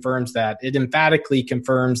absolutely confirms that. It emphatically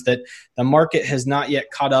confirms that the market has not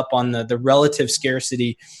yet caught up on the relative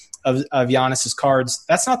scarcity of Giannis's cards.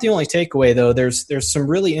 That's not the only takeaway, though. There's some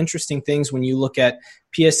really interesting things when you look at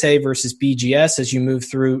PSA versus BGS as you move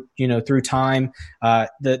through time.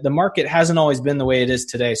 The market hasn't always been the way it is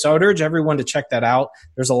today. So I would urge everyone to check that out.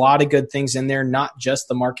 There's a lot of good things in there, not just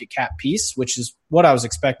the market cap piece, which is what I was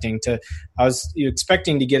expecting to. I was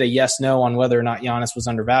expecting to get a yes/no on whether or not Giannis was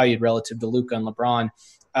undervalued relative to Luka and LeBron.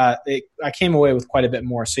 I came away with quite a bit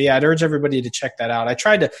more. So yeah, I'd urge everybody to check that out. I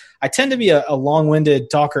tend to be a long-winded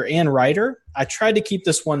talker and writer. I tried to keep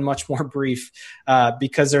this one much more brief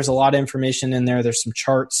because there's a lot of information in there. There's some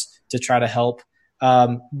charts to try to help.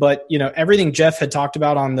 But everything Geoff had talked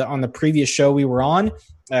about on the previous show we were on,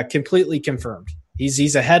 completely confirmed.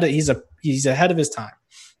 He's ahead of his time.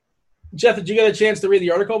 Geoff, did you get a chance to read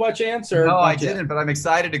the article by chance? Or no, I didn't, but I'm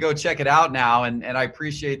excited to go check it out now. And I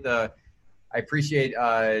appreciate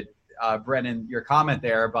Brennan, your comment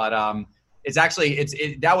there, but it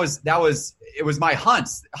was my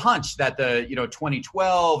hunch that the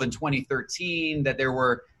 2012 and 2013 that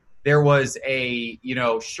there was a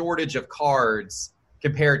shortage of cards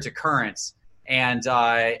compared to currents, and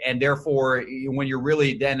therefore when you're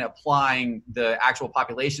really then applying the actual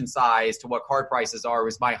population size to what card prices are,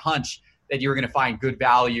 was my hunch that you're going to find good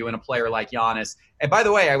value in a player like Giannis. And by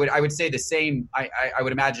the way, I would say the same. I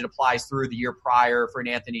would imagine applies through the year prior for an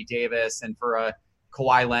Anthony Davis and for a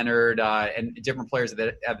Kawhi Leonard and different players of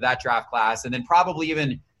that draft class. And then you probably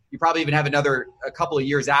even have a couple of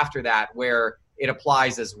years after that where it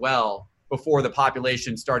applies as well before the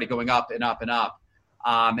population started going up and up and up.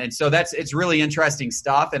 And so it's really interesting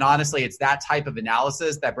stuff. And honestly, it's that type of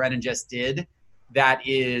analysis that Brennan just did that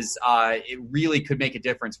is it really could make a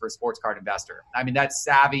difference for a sports card investor. I mean, that's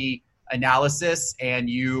savvy analysis, and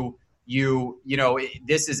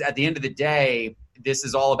this is, at the end of the day, this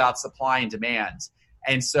is all about supply and demand.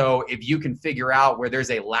 And so if you can figure out where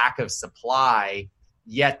there's a lack of supply,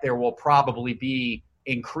 yet there will probably be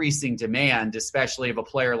increasing demand, especially if a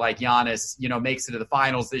player like Giannis, makes it to the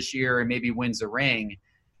finals this year and maybe wins a ring,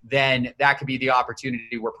 then that could be the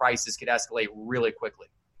opportunity where prices could escalate really quickly.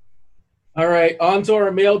 All right, on to our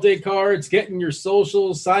mail day cards, getting your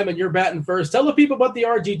socials. Simon, you're batting first. Tell the people about the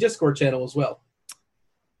RG Discord channel as well.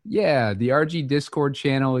 Yeah, the RG Discord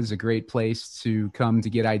channel is a great place to come to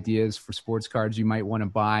get ideas for sports cards you might want to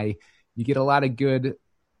buy. You get a lot of good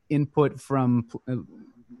input from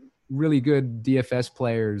really good DFS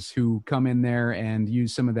players who come in there and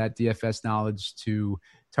use some of that DFS knowledge to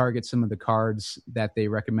target some of the cards that they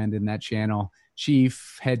recommend in that channel.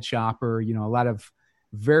 Chief, Head Chopper, a lot of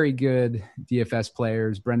very good DFS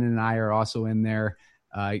players. Brennan and I are also in there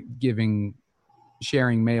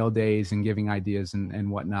sharing mail days and giving ideas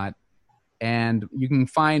and whatnot. And you can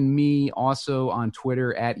find me also on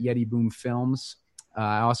Twitter at Yeti Boom Films.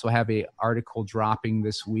 I also have an article dropping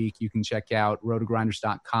this week. You can check out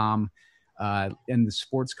rotogrinders.com in the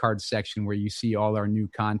sports cards section, where you see all our new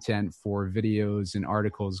content for videos and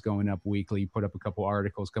articles going up weekly. Put up a couple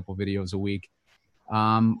articles, couple videos a week.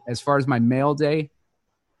 As far as my mail day,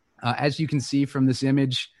 as you can see from this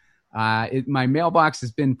image, my mailbox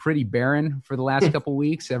has been pretty barren for the last couple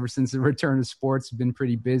weeks. Ever since the return of sports, been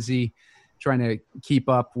pretty busy trying to keep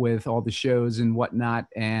up with all the shows and whatnot.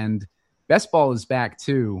 And Best Ball is back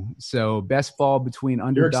too. So Best Ball between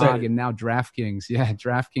Underdog and now DraftKings. Yeah,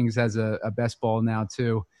 DraftKings has a Best Ball now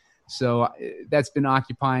too. So that's been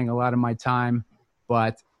occupying a lot of my time.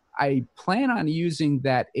 But I plan on using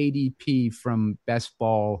that ADP from Best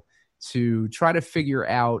Ball to try to figure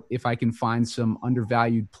out if I can find some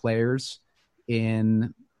undervalued players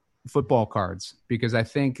in football cards, because I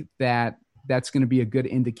think that that's going to be a good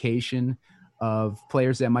indication of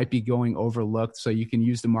players that might be going overlooked. So you can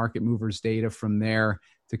use the market movers data from there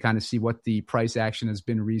to kind of see what the price action has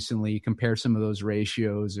been recently, compare some of those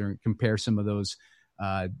ratios or compare some of those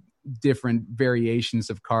different variations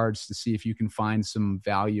of cards to see if you can find some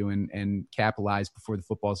value and capitalize before the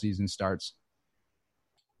football season starts.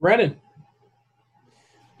 Brennan.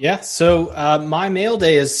 Yeah, so my mail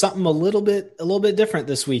day is something a little bit different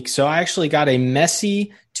this week. So I actually got a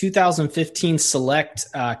Messi 2015 Select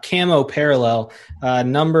camo parallel,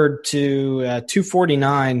 numbered to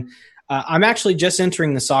 249. I'm actually just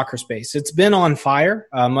entering the soccer space. It's been on fire,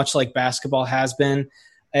 much like basketball has been.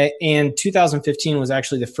 And 2015 was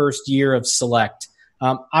actually the first year of Select.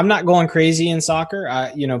 I'm not going crazy in soccer.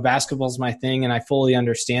 Basketball is my thing, and I fully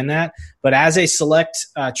understand that. But as a Select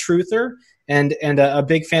truther and a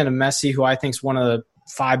big fan of Messi, who I think is one of the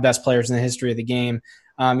 5 best players in the history of the game,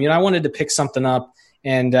 I wanted to pick something up.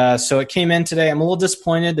 And so it came in today. I'm a little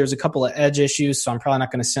disappointed. There's a couple of edge issues, so I'm probably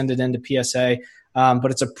not going to send it into PSA.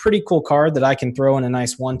 But it's a pretty cool card that I can throw in a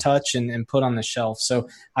nice one-touch and put on the shelf. So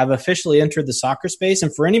I've officially entered the soccer space.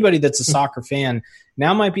 And for anybody that's a soccer fan,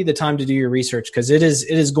 now might be the time to do your research because it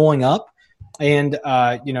is going up. And,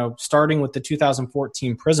 starting with the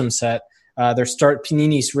 2014 Prism set,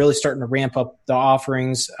 Panini's really starting to ramp up the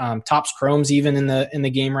offerings. Topps Chrome's even in the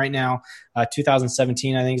game right now.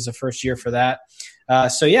 2017, I think, is the first year for that.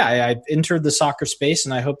 I've entered the soccer space,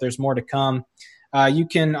 and I hope there's more to come. You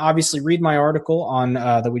can obviously read my article on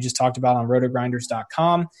that we just talked about on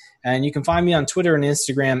rotogrinders.com, and you can find me on Twitter and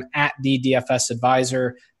Instagram at the DFS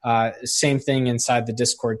Advisor. Same thing inside the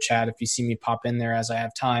Discord chat if you see me pop in there as I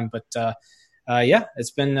have time. But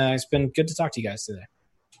it's been good to talk to you guys today.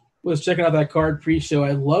 Was checking out that card pre-show.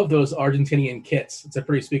 I love those Argentinian kits. It's a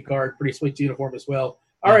pretty sweet card, pretty sweet uniform as well.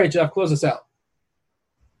 All right, Geoff, close us out.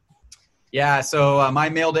 Yeah, so my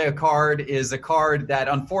mail day card is a card that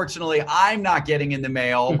unfortunately I'm not getting in the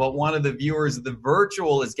mail, but one of the viewers of the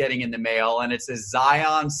virtual is getting in the mail, and it's a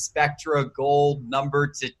Zion Spectra Gold number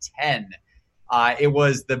to 10. It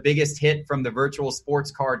was the biggest hit from the virtual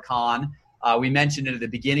sports card con. We mentioned it at the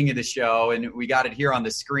beginning of the show, and we got it here on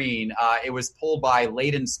the screen. It was pulled by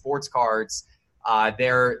Layden Sports Cards.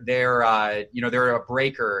 They're a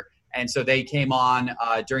breaker. And so they came on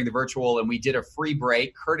during the virtual, and we did a free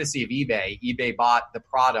break courtesy of eBay. eBay bought the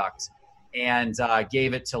product and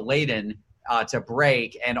gave it to Layden to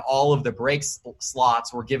break, and all of the break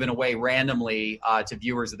slots were given away randomly to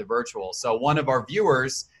viewers of the virtual. So one of our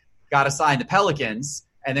viewers got assigned the Pelicans,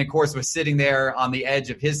 and then, of course, was sitting there on the edge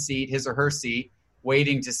of his or her seat,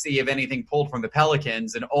 waiting to see if anything pulled from the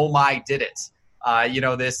Pelicans, and oh my, did it.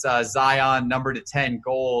 This Zion number to 10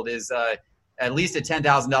 gold is at least a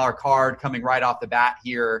 $10,000 card coming right off the bat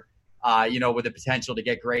here, with the potential to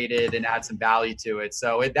get graded and add some value to it.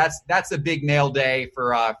 So that's a big mail day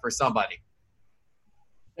for somebody.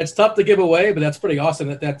 It's tough to give away, but that's pretty awesome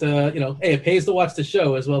hey, it pays to watch the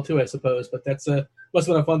show as well too, I suppose. But that's must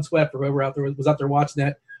have been a fun sweat for whoever was out there watching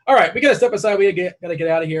that. All right, we got to step aside. We got to get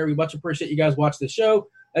out of here. We much appreciate you guys watching the show.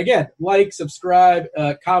 Again, like, subscribe,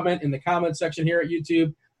 comment in the comment section here at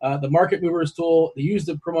YouTube. The Market Movers tool, use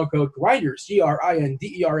the promo code GRINDERS,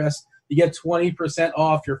 GRINDERS, to get 20%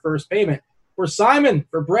 off your first payment. For Simon,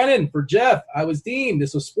 for Brennan, for Geoff, I was Dean.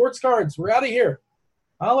 This was Sports Cards. We're out of here.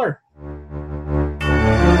 Holler.